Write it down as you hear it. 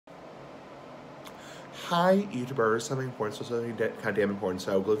Hi, YouTubers. Something important, so something kind of damn important.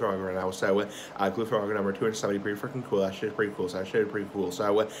 So, gluten frog right now. So, gluten frog number 270, pretty freaking cool. That shit is pretty cool. So, that shit is pretty cool.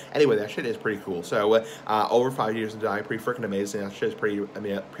 So, anyway, that shit is pretty cool. So, over 5 years of diet, pretty freaking amazing. That shit is pretty,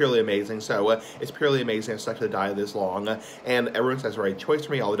 purely amazing. So, it's purely amazing. I stuck to the diet this long, and everyone says right choice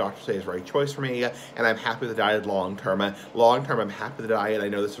for me. All the doctors say is right choice for me, and I'm happy with the diet long term. Long term, I'm happy with the diet. I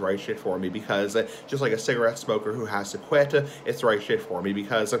know this is the right shit for me because just like a cigarette smoker who has to quit, it's the right shit for me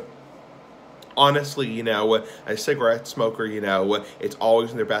because honestly, a cigarette smoker, it's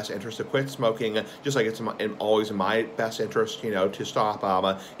always in their best interest to quit smoking, just like it's always in my best interest, to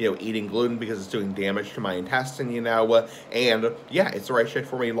stop, eating gluten because it's doing damage to my intestine, and yeah, it's the right shit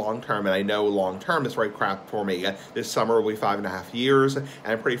for me long term, and I know long term is the right crap for me. This summer will be 5.5 years, and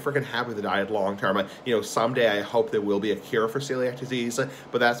I'm pretty freaking happy with the diet long term. Someday I hope there will be a cure for celiac disease,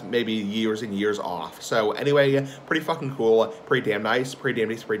 but that's maybe years and years off. So anyway, pretty fucking cool, pretty damn nice, pretty damn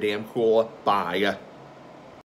decent, pretty damn cool. Bye.